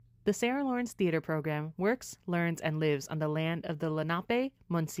The Sarah Lawrence Theater Program works, learns, and lives on the land of the Lenape,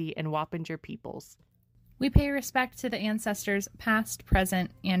 Munsee, and Wappinger peoples. We pay respect to the ancestors past,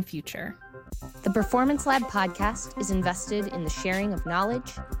 present, and future. The Performance Lab podcast is invested in the sharing of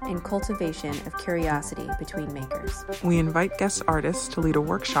knowledge and cultivation of curiosity between makers. We invite guest artists to lead a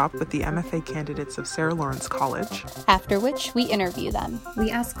workshop with the MFA candidates of Sarah Lawrence College, after which we interview them. We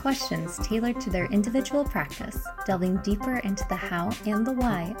ask questions tailored to their individual practice, delving deeper into the how and the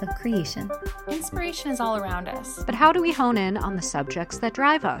why of creation. Inspiration is all around us. But how do we hone in on the subjects that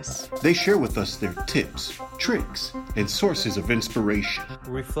drive us? They share with us their tips, tricks, and sources of inspiration.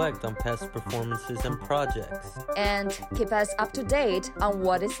 Reflect on past performances and projects. And keep us up to date on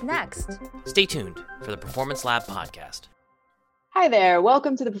what is next. Stay tuned for the Performance Lab podcast. Hi there.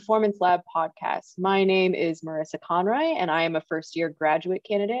 Welcome to the Performance Lab podcast. My name is Marissa Conroy, and I am a first-year graduate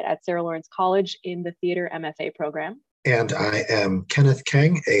candidate at Sarah Lawrence College in the Theater MFA program. And I am Kenneth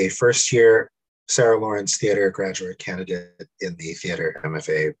Kang, a first-year Sarah Lawrence Theater graduate candidate in the Theater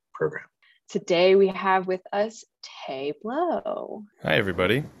MFA program. Today we have with us Tay Blow. Hi,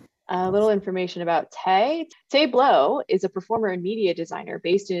 everybody. A little information about Tay. Tay Blow is a performer and media designer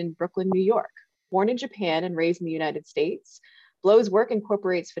based in Brooklyn, New York. Born in Japan and raised in the United States, Blow's work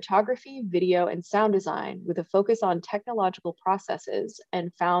incorporates photography, video, and sound design with a focus on technological processes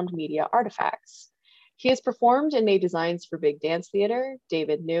and found media artifacts. He has performed and made designs for Big Dance Theater,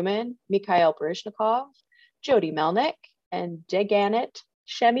 David Newman, Mikhail Baryshnikov, Jody Melnick, and Deganet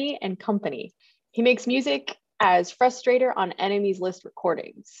Shemi and Company. He makes music as Frustrator on Enemies List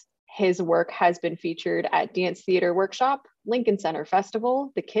recordings. His work has been featured at Dance Theater Workshop, Lincoln Center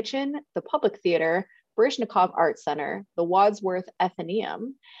Festival, The Kitchen, the Public Theater, Baryshnikov Art Center, the Wadsworth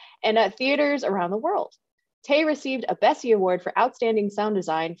Athenaeum, and at theaters around the world. Tay received a Bessie Award for Outstanding Sound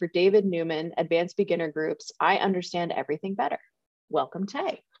Design for David Newman Advanced Beginner Group's I Understand Everything Better. Welcome,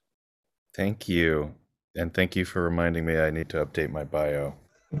 Tay. Thank you. And thank you for reminding me I need to update my bio.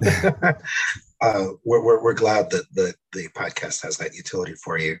 We're glad that the podcast has that utility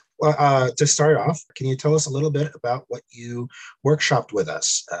for you. Well, to start off, can you tell us a little bit about what you workshopped with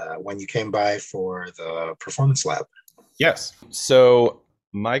us when you came by for the Performance Lab? Yes. So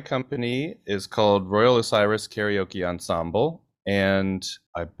my company is called Royal Osiris Karaoke Ensemble, and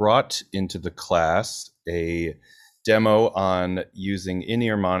I brought into the class a demo on using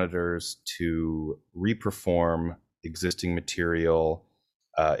in-ear monitors to reperform existing material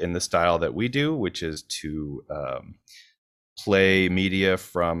in the style that we do, which is to play media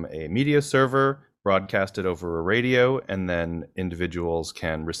from a media server, broadcast it over a radio, and then individuals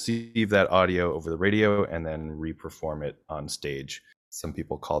can receive that audio over the radio and then reperform it on stage. Some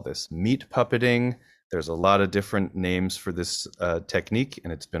people call this meat puppeting. There's a lot of different names for this technique,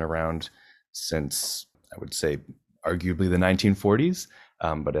 and it's been around since, I would say, arguably the 1940s,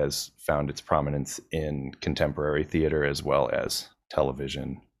 but has found its prominence in contemporary theater as well as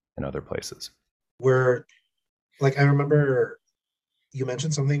television and other places. I remember you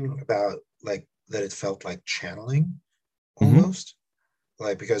mentioned something about like that it felt like channeling almost,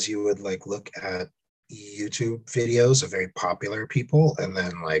 like because you would like look at YouTube videos of very popular people and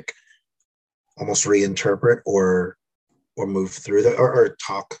then like almost reinterpret or move through them or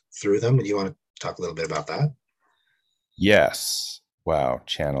talk through them. Do you want to talk a little bit about that? Yes. Wow.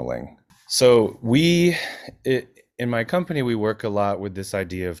 Channeling. So in my company, we work a lot with this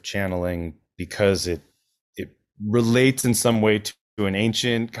idea of channeling because it relates in some way to an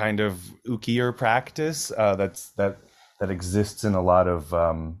ancient kind of ukiyo practice that exists in a lot of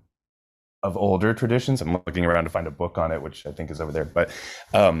older traditions. I'm looking around to find a book on it, which I think is over there. But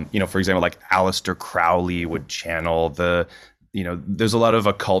for example, like Aleister Crowley would channel there's a lot of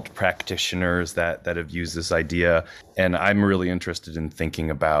occult practitioners that have used this idea. And I'm really interested in thinking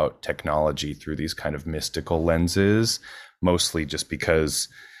about technology through these kind of mystical lenses, mostly just because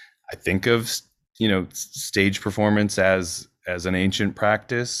I think of, stage performance as an ancient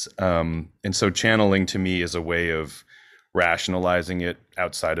practice. And so channeling to me is a way of rationalizing it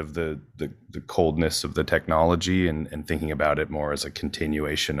outside of the coldness of the technology and thinking about it more as a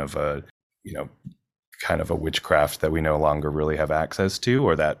continuation of a, kind of a witchcraft that we no longer really have access to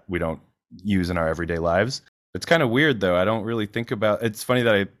or that we don't use in our everyday lives. It's kind of weird though. I don't really think about, it's funny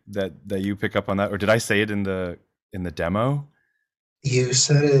that you pick up on that, or did I say it in the demo? You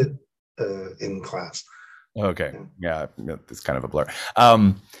said it in class. Okay. Yeah. It's kind of a blur.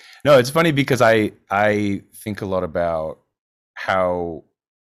 No, it's funny because I think a lot about how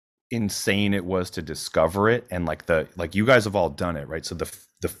insane it was to discover it. And like you guys have all done it, right? So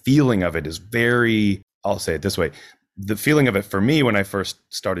the feeling of it is very, I'll say it this way. The feeling of it for me when I first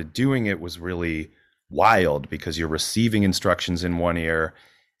started doing it was really wild because you're receiving instructions in one ear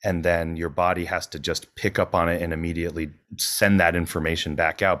and then your body has to just pick up on it and immediately send that information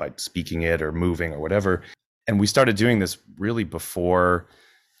back out by speaking it or moving or whatever. And we started doing this really before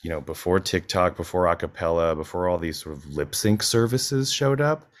TikTok, before Acapella, before all these sort of lip sync services showed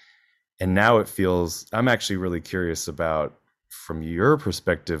up. And now it feels, I'm actually really curious about, from your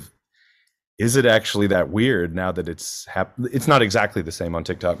perspective, is it actually that weird now that it's not exactly the same on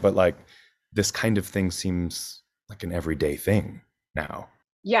TikTok, but like this kind of thing seems like an everyday thing now.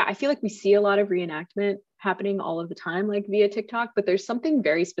 Yeah, I feel like we see a lot of reenactment happening all of the time, like via TikTok, but there's something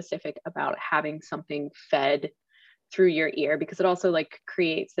very specific about having something fed through your ear, because it also like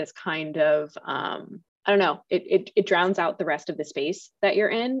creates this kind of, I don't know, it drowns out the rest of the space that you're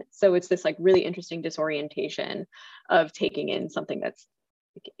in. So it's this like really interesting disorientation of taking in something that's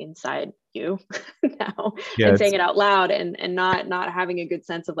like inside you now, and saying it out loud and not having a good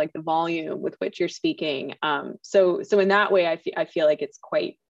sense of like the volume with which you're speaking. So in that way, I feel like it's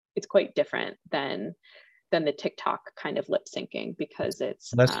quite different than the TikTok kind of lip syncing, because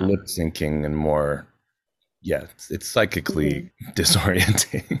it's less lip syncing and more, it's psychically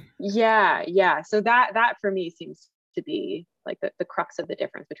disorienting. Yeah. So that for me seems to be like the crux of the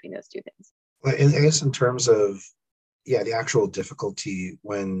difference between those two things. Well, I guess in terms of the actual difficulty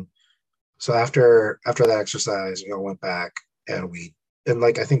after that exercise, went back and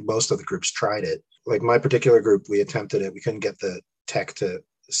like I think most of the groups tried it. Like my particular group, we attempted it. We couldn't get the tech to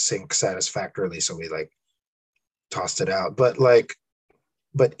sync satisfactorily, so we like tossed it out.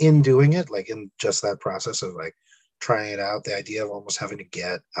 But in doing it, like in just that process of like trying it out, the idea of almost having to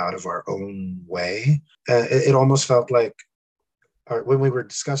get out of our own way, it almost felt like, when we were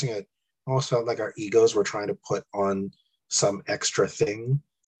discussing it, almost felt like our egos were trying to put on some extra thing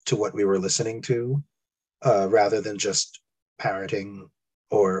to what we were listening to, rather than just parroting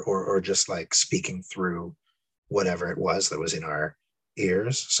or just like speaking through whatever it was that was in our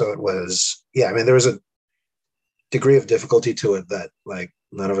ears. So it was, there was a degree of difficulty to it that like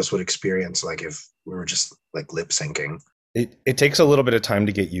none of us would experience like if we were just like lip syncing. It takes a little bit of time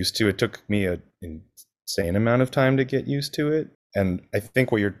to get used to. It took me an insane amount of time to get used to it. And I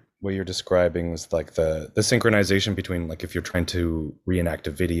think what you're describing is like the synchronization between, like, if you're trying to reenact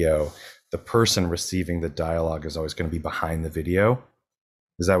a video, the person receiving the dialogue is always going to be behind the video.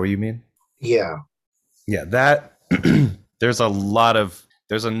 Is that what you mean? Yeah. That there's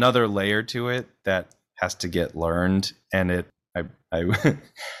another layer to it that has to get learned, and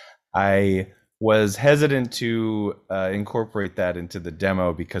I was hesitant to incorporate that into the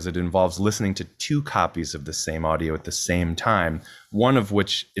demo because it involves listening to two copies of the same audio at the same time, one of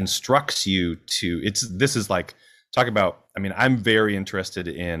which instructs you to, I'm very interested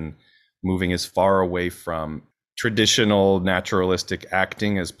in moving as far away from traditional naturalistic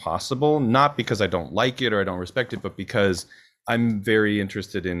acting as possible, not because I don't like it or I don't respect it, but because I'm very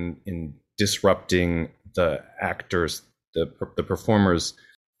interested in disrupting the actors, the performers'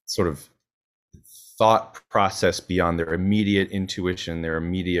 sort of thought process beyond their immediate intuition, their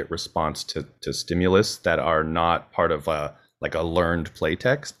immediate response to stimulus that are not part of a learned play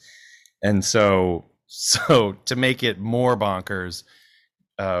text. And so to make it more bonkers,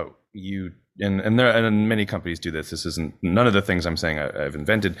 and many companies do this. This isn't none of the things I'm saying I've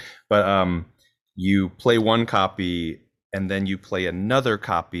invented, but you play one copy and then you play another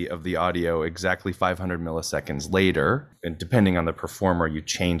copy of the audio exactly 500 milliseconds later, and depending on the performer, you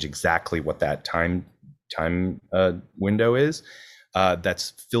change exactly what that time window is.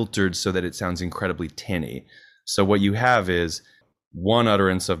 That's filtered so that it sounds incredibly tinny. So what you have is one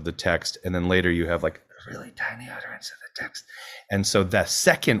utterance of the text, and then later you have like a really tiny utterance of the text. And so the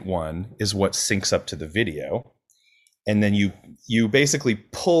second one is what syncs up to the video. And then you basically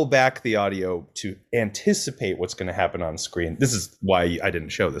pull back the audio to anticipate what's going to happen on screen. This is why I didn't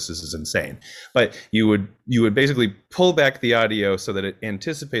show this. This is insane. But you would basically pull back the audio so that it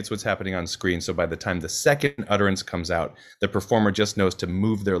anticipates what's happening on screen. So by the time the second utterance comes out, the performer just knows to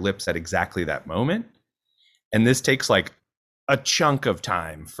move their lips at exactly that moment. And this takes like a chunk of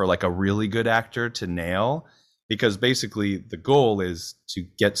time for like a really good actor to nail, because basically the goal is to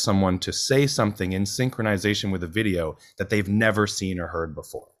get someone to say something in synchronization with a video that they've never seen or heard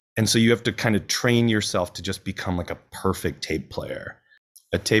before. And so you have to kind of train yourself to just become like a perfect tape player.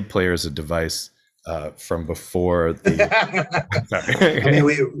 A tape player is a device from before the. I mean,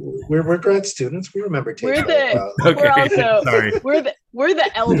 we're grad students. We remember tape. We're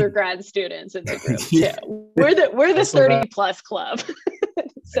the elder grad students in the group too. We're the 30 plus club,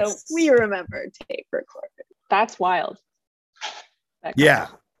 so we remember tape recording. That's wild. Yeah,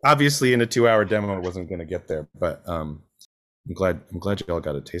 obviously in a 2-hour demo, I wasn't going to get there, but I'm glad you all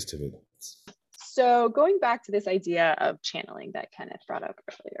got a taste of it. So going back to this idea of channeling that Kenneth brought up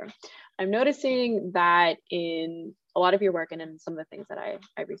earlier, I'm noticing that in a lot of your work and in some of the things that I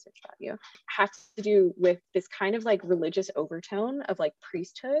researched about you have to do with this kind of like religious overtone of like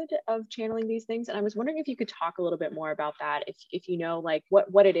priesthood of channeling these things. And I was wondering if you could talk a little bit more about that, if you know like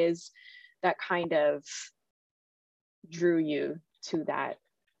what it is that kind of drew you to that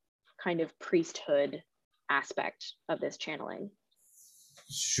kind of priesthood aspect of this channeling.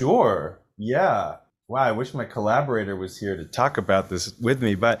 Sure. Yeah. Wow. I wish my collaborator was here to talk about this with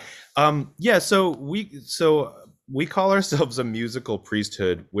me. But yeah, so we call ourselves a musical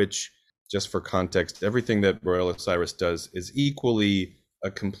priesthood, which, just for context, everything that Royal Osiris does is equally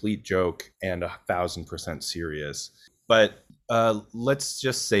a complete joke and 1,000% serious. But let's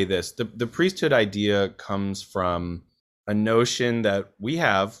just say this. The priesthood idea comes from a notion that we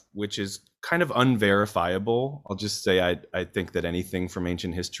have, which is kind of unverifiable. I'll just say I think that anything from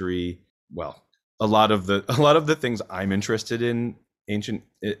ancient history, well, a lot of the things I'm interested in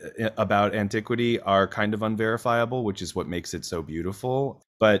about antiquity are kind of unverifiable, which is what makes it so beautiful.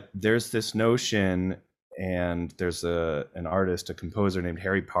 But there's this notion, and there's an artist, a composer named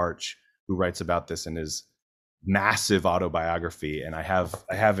Harry Partch, who writes about this in his massive autobiography, and I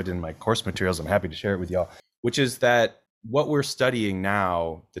have it in my course materials. I'm happy to share it with y'all, which is that what we're studying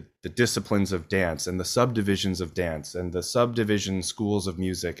now, the disciplines of dance and the subdivisions of dance and the subdivision schools of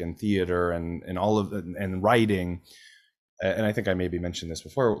music and theater and all of and writing, and I think I maybe mentioned this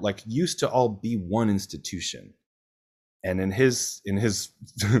before, like used to all be one institution. And in his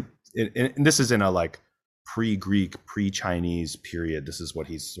this is in a like pre-Greek, pre-Chinese period. This is what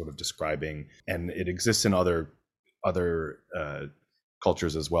he's sort of describing, and it exists in other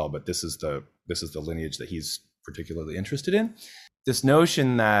cultures as well. But this is the lineage that he's particularly interested in. This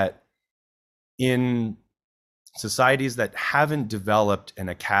notion that in societies that haven't developed an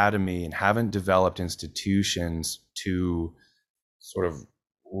academy and haven't developed institutions to sort of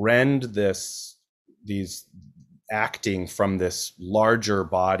rend these acting from this larger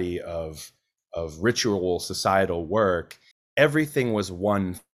body of ritual societal work, everything was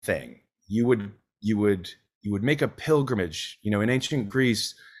one thing. You would make a pilgrimage. In ancient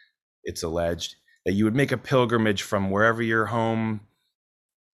Greece, it's alleged that you would make a pilgrimage from wherever your home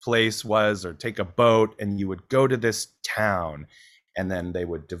place was, or take a boat, and you would go to this town, and then they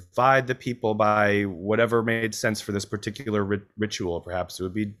would divide the people by whatever made sense for this particular ritual. Perhaps it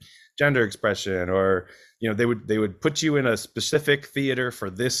would be gender expression, or they would put you in a specific theater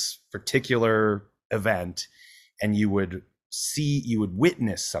for this particular event, and you would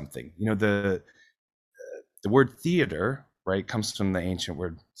witness something. The word theater, right, comes from the ancient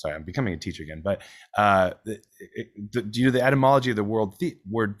word. Sorry, I'm becoming a teacher again. But the etymology of the word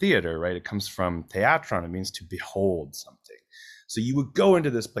theater, right? It comes from theatron. It means to behold something. So you would go into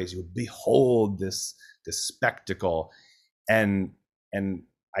this place, you would behold this spectacle, and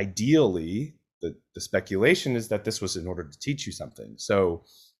ideally, the speculation is that this was in order to teach you something. So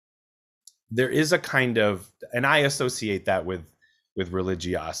there is a kind of, and I associate that with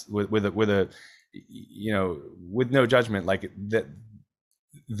religiosity, with no judgment, like that.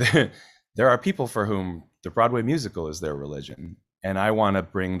 There are people for whom the Broadway musical is their religion, and I want to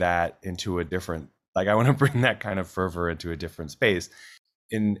bring that into a different, I want to bring that kind of fervor into a different space,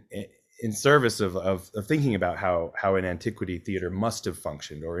 in service of thinking about how in antiquity theater must have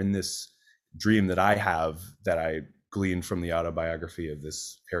functioned, or in this dream that I have, that I gleaned from the autobiography of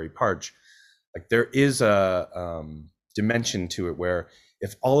this Harry Partch. Like there is a dimension to it where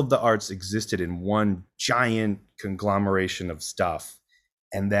if all of the arts existed in one giant conglomeration of stuff,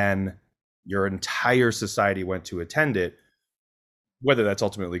 and then your entire society went to attend it, whether that's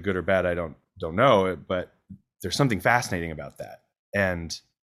ultimately good or bad, I don't know, but there's something fascinating about that. And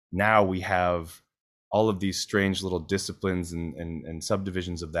now we have all of these strange little disciplines and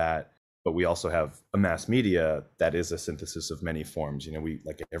subdivisions of that, but we also have a mass media that is a synthesis of many forms. We,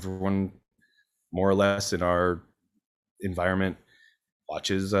 like everyone more or less in our environment,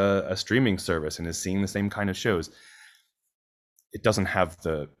 watches a streaming service and is seeing the same kind of shows. It doesn't have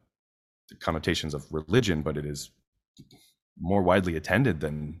the connotations of religion, but it is more widely attended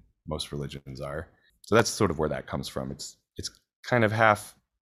than most religions are. So that's sort of where that comes from. It's kind of half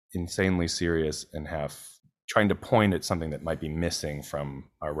insanely serious and half trying to point at something that might be missing from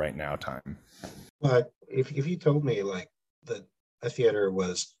our right now time. But if you told me like that a theater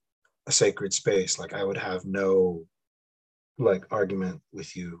was a sacred space, like I would have no like argument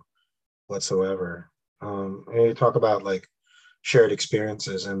with you whatsoever. And you talk about like shared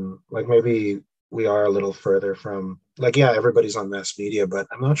experiences, and like maybe we are a little further from, like, yeah, everybody's on mass media, but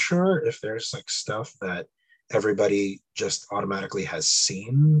I'm not sure if there's like stuff that everybody just automatically has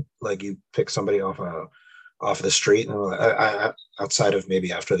seen. Like you pick somebody off the street, and outside of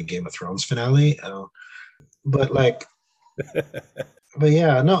maybe after the Game of Thrones finale, but like, but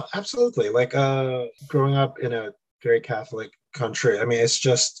yeah, no, absolutely. Like growing up in a very Catholic country, I mean, it's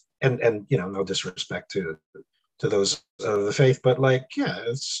just and you know, no disrespect to those of the faith, but like, yeah,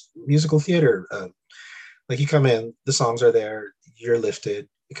 it's musical theater. Like you come in, the songs are there, you're lifted.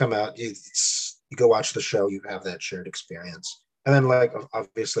 You come out, you go watch the show, you have that shared experience. And then, like,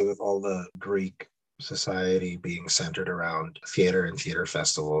 obviously, with all the Greek society being centered around theater and theater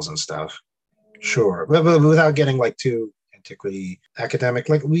festivals and stuff, sure, but without getting like too antiquity academic.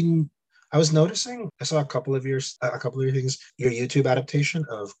 Like I was noticing, I saw a couple of your things, your YouTube adaptation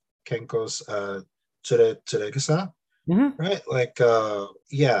of Kenko's Tsuregasa. Mm-hmm. Right, like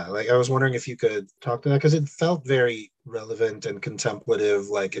yeah, like I was wondering if you could talk to that, because it felt very relevant and contemplative.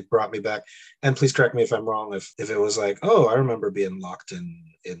 Like it brought me back, and please correct me if I'm wrong, if it was like, oh, I remember being locked in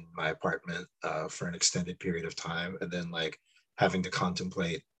my apartment for an extended period of time, and then like having to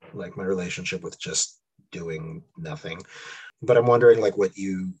contemplate like my relationship with just doing nothing. But I'm wondering like what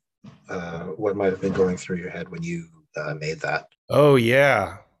might have been going through your head when you made that. Oh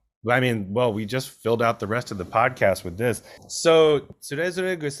yeah, I mean, well, we just filled out the rest of the podcast with this. So,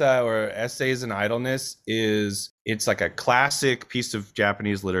 Tsurezure Gusa, or Essays in Idleness, it's like a classic piece of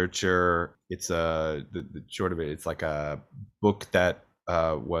Japanese literature. It's the short of it, it's like a book that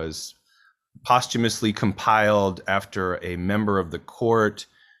was posthumously compiled after a member of the court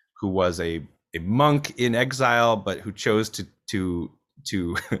who was a monk in exile, but who chose to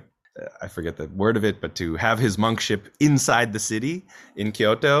I forget the word of it, but to have his monkship inside the city in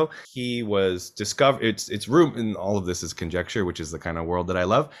Kyoto. He was discovered, it's room, and all of this is conjecture, which is the kind of world that I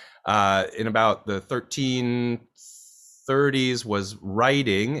love. In about the 1330s was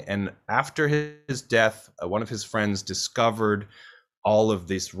writing, and after his death, one of his friends discovered all of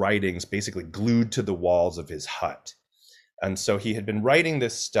these writings basically glued to the walls of his hut. And so he had been writing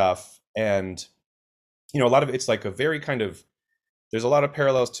this stuff, and a lot of it's like a very kind of, there's a lot of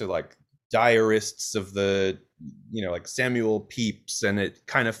parallels to like diarists of the, like Samuel Pepys, and it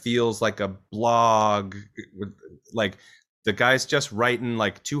kind of feels like a blog with like the guy's just writing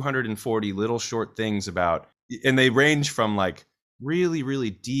like 240 little short things about, and they range from like really, really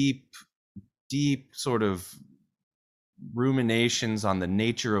deep sort of ruminations on the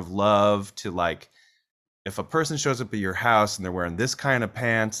nature of love to like, if a person shows up at your house and they're wearing this kind of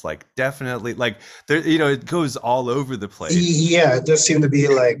pants, like definitely, like there, it goes all over the place. Yeah, it does seem to be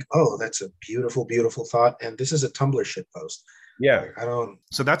like, oh, that's a beautiful, beautiful thought, and this is a Tumblr shit post. Yeah, like, I don't.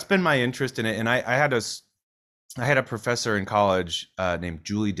 So that's been my interest in it, and I had a professor in college named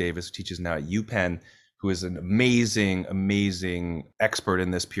Julie Davis, who teaches now at UPenn, who is an amazing expert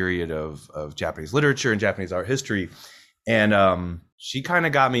in this period of Japanese literature and Japanese art history, and she kind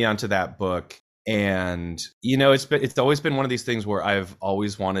of got me onto that book. And it's always been one of these things where I've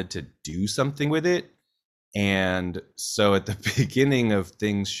always wanted to do something with it. And so at the beginning of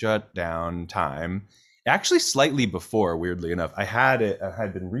things shut down time, actually slightly before, weirdly enough, I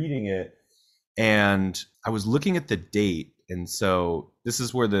had been reading it, and I was looking at the date, and so this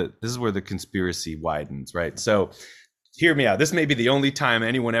is where the conspiracy widens, right? So hear me out. This may be the only time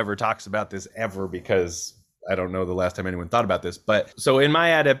anyone ever talks about this ever, because I don't know the last time anyone thought about this. But so in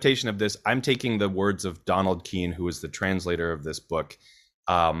my adaptation of this, I'm taking the words of Donald Keene, who is the translator of this book.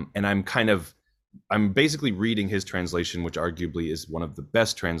 And I'm basically reading his translation, which arguably is one of the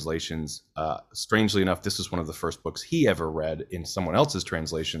best translations. Strangely enough, this is one of the first books he ever read in someone else's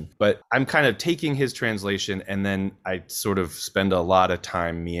translation. But I'm kind of taking his translation, and then I sort of spend a lot of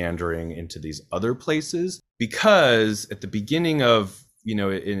time meandering into these other places, because at the beginning of,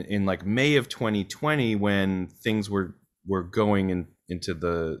 in like May of 2020, when things were going into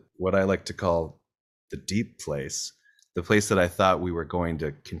the, what I like to call the deep place, the place that I thought we were going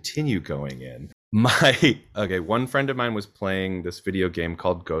to continue going in. One friend of mine was playing this video game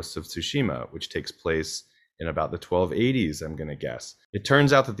called Ghosts of Tsushima, which takes place in about the 1280s, I'm going to guess. It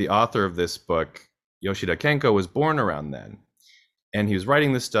turns out that the author of this book, Yoshida Kenko, was born around then. And he was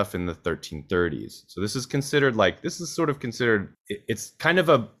writing this stuff in the 1330s. So this is sort of considered, it's kind of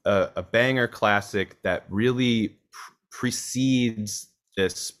a banger classic that really precedes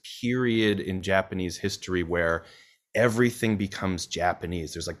this period in Japanese history where everything becomes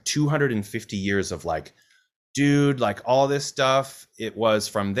Japanese. There's like 250 years of like, dude, like all this stuff, it was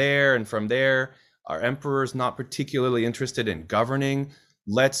from there and from there. Our emperor's not particularly interested in governing.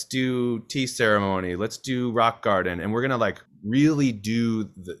 Let's do tea ceremony. Let's do rock garden. And we're going to like really do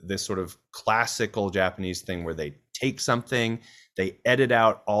this sort of classical Japanese thing where they take something, they edit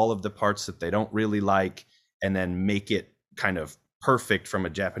out all of the parts that they don't really like, and then make it kind of perfect from a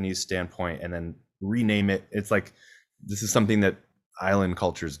Japanese standpoint and then rename it. It's like, this is something that island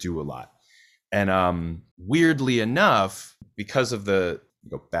cultures do a lot. And weirdly enough, because of go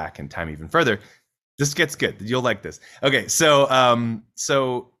back in time even further, this gets good. You'll like this. Okay, so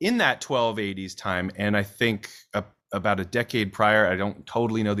in that 1280s time, and I think about a decade prior, I don't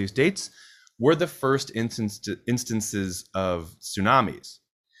totally know these dates, were the first instances of tsunamis.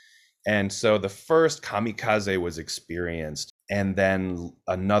 And so the first kamikaze was experienced, and then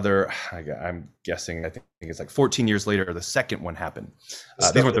another, I'm guessing, I think it's like 14 years later, the second one happened.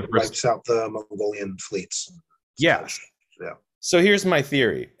 These were the first. Wipes out the Mongolian fleets. Yeah. Yeah. So here's my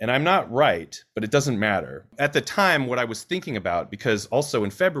theory, and I'm not right, but it doesn't matter. At the time, what I was thinking about, because also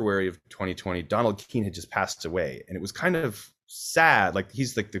in February of 2020, Donald Keene had just passed away, and it was kind of sad. Like,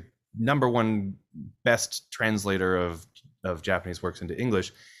 he's like the #1 best translator of Japanese works into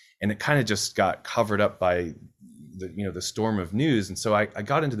English, and it kind of just got covered up by the storm of news. And so I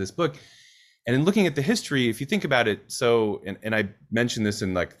got into this book, and in looking at the history, if you think about it, so and I mentioned this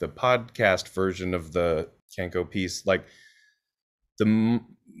in like the podcast version of the Kenko piece, like, the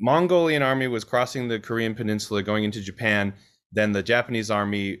Mongolian army was crossing the Korean peninsula going into Japan. Then the Japanese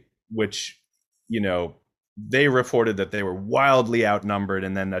army, which, they reported that they were wildly outnumbered,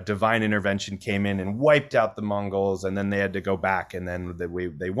 and then a divine intervention came in and wiped out the Mongols, and then they had to go back, and then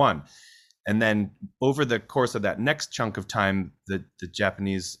they won. And then over the course of that next chunk of time, the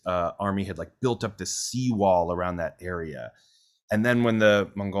Japanese army had like built up this seawall around that area. And then when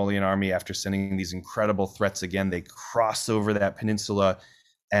the Mongolian army, after sending these incredible threats again, they cross over that peninsula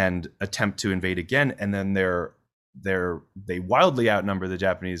and attempt to invade again. And then they wildly outnumber the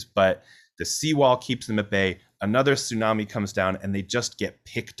Japanese, but the seawall keeps them at bay. Another tsunami comes down, and they just get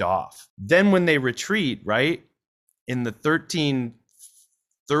picked off. Then when they retreat, right, in the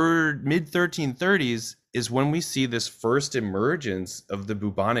mid 1330s is when we see this first emergence of the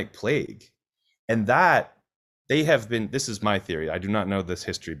bubonic plague. And that this is my theory, I do not know this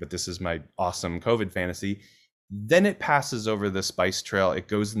history, but this is my awesome COVID fantasy. Then it passes over the spice trail, it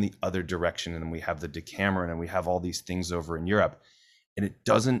goes in the other direction, and then we have the Decameron, and we have all these things over in Europe, and it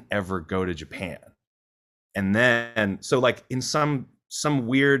doesn't ever go to Japan. And then, so like in some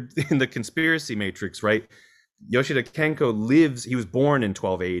weird, in the conspiracy matrix, right, Yoshida Kenko he was born in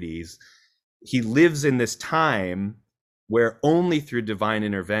 1280s. He lives in this time where only through divine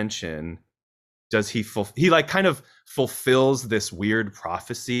intervention does he like kind of fulfills this weird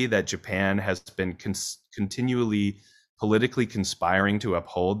prophecy that Japan has been continually politically conspiring to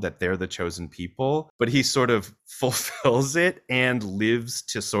uphold, that they're the chosen people. But he sort of fulfills it and lives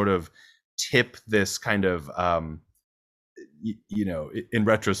to sort of tip this kind of, in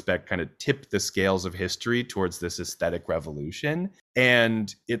retrospect, kind of tip the scales of history towards this aesthetic revolution.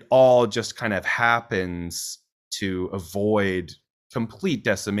 And it all just kind of happens to avoid complete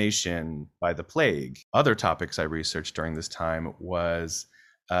decimation by the plague. Other topics I researched during this time was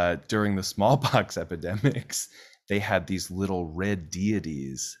during the smallpox epidemics, they had these little red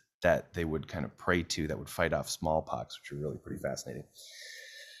deities that they would kind of pray to that would fight off smallpox, which are really pretty fascinating.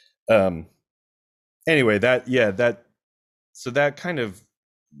 Anyway, that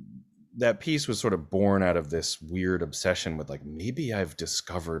piece was sort of born out of this weird obsession with like, maybe I've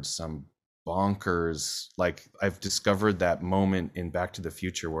discovered some bonkers, like I've discovered that moment in Back to the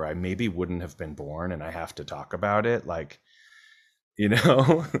Future where I maybe wouldn't have been born, and I have to talk about it, like,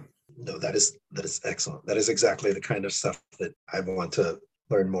 No, that is excellent. That is exactly the kind of stuff that I want to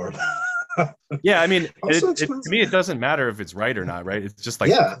learn more about. Yeah, I mean, to me, it doesn't matter if it's right or not, right? It's just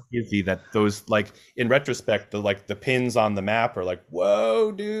like easy that those, like, in retrospect, the pins on the map are like,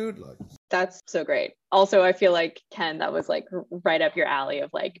 whoa, dude. Like, that's so great. Also, I feel like, Ken, that was like right up your alley of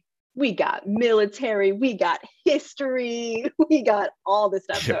like, we got military, we got history, we got all this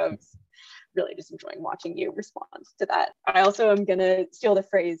stuff. So I'm really just enjoying watching you respond to that. I also am gonna steal the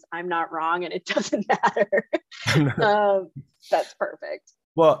phrase, I'm not wrong and it doesn't matter. That's perfect.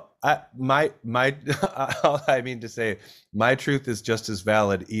 Well, I mean to say, my truth is just as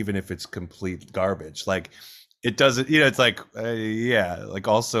valid, even if it's complete garbage. Like, it doesn't, it's like, like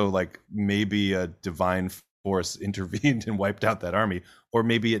also like maybe a divine force intervened and wiped out that army, or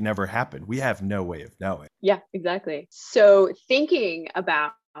maybe it never happened. We have no way of knowing. Yeah, exactly. So thinking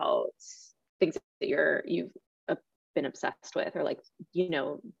about things that you've been obsessed with, or like,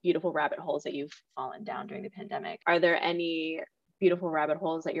 beautiful rabbit holes that you've fallen down during the pandemic, are there any beautiful rabbit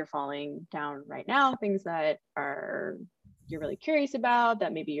holes that you're falling down right now, things that you're really curious about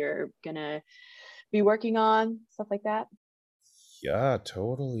that maybe you're gonna be working on, stuff like that? Yeah,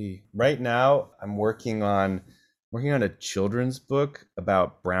 totally. Right now I'm working on a children's book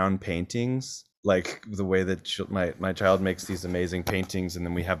about brown paintings, like the way that my child makes these amazing paintings, and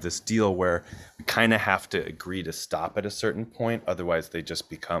then we have this deal where we kind of have to agree to stop at a certain point, otherwise they just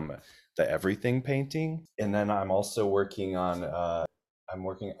become the everything painting. And then I'm also working on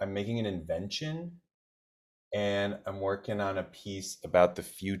I'm making an invention, and I'm working on a piece about the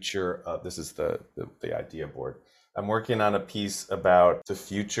future of, this is the idea board. I'm working on a piece about the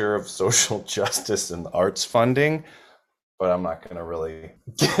future of social justice and arts funding, but I'm not going to really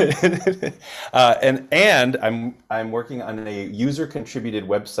get it. And I'm working on a user contributed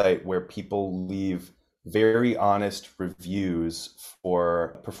website where people leave very honest reviews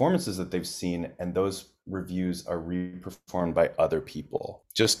for performances that they've seen, and those reviews are re-performed by other people,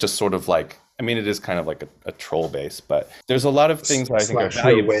 just to sort of like, I mean, it is kind of like a troll base, but there's a lot of things that I think are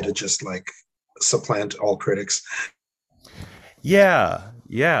valuable. Way to just like supplant all critics. Yeah,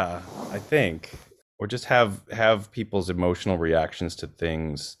 I think. Or just have people's emotional reactions to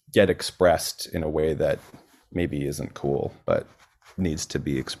things get expressed in a way that maybe isn't cool, but needs to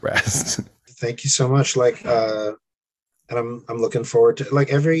be expressed. Thank you so much. Like, and I'm looking forward to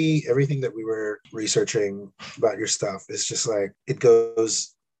like everything that we were researching about your stuff is just like, it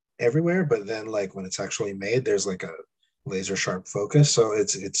goes everywhere, but then like when it's actually made, there's like a laser sharp focus. So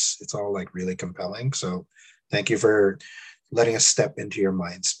it's all like really compelling. So thank you for letting us step into your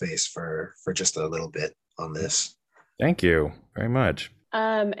mind space for just a little bit on this. Thank you very much.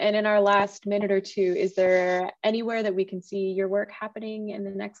 And in our last minute or two, is there anywhere that we can see your work happening in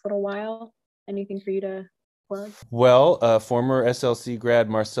the next little while? Anything for you to plug? Well, former SLC grad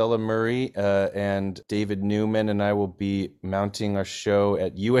Marcella Murray and David Newman and I will be mounting our show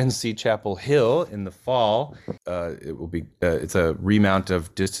at UNC Chapel Hill in the fall. It will be it's a remount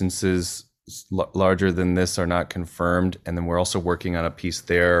of Distances Larger Than This Are Not Confirmed, and then we're also working on a piece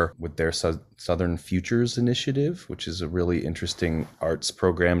there with their Southern Futures Initiative, which is a really interesting arts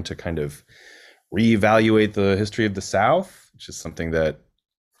program to kind of reevaluate the history of the South, which is something that,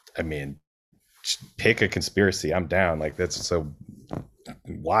 I mean, pick a conspiracy, I'm down. Like, that's so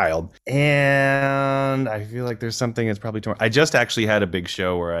wild. And I feel like there's something that's probably torn. I just actually had a big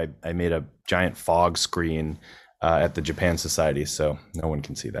show where I made a giant fog screen at the Japan Society, so no one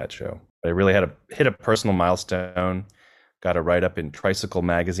can see that show. But I really had to hit a personal milestone. Got a write-up in Tricycle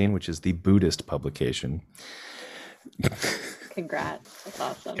Magazine, which is the Buddhist publication. Congrats. That's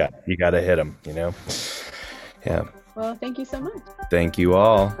awesome. You got to hit them, you know? Yeah. Well, thank you so much. Thank you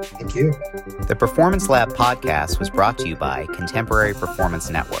all. Thank you. The Performance Lab podcast was brought to you by Contemporary Performance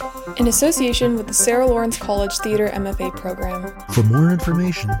Network, in association with the Sarah Lawrence College Theater MFA program. For more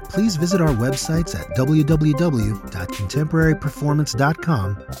information, please visit our websites at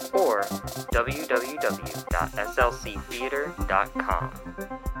www.contemporaryperformance.com or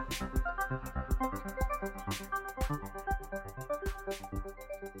www.slctheater.com.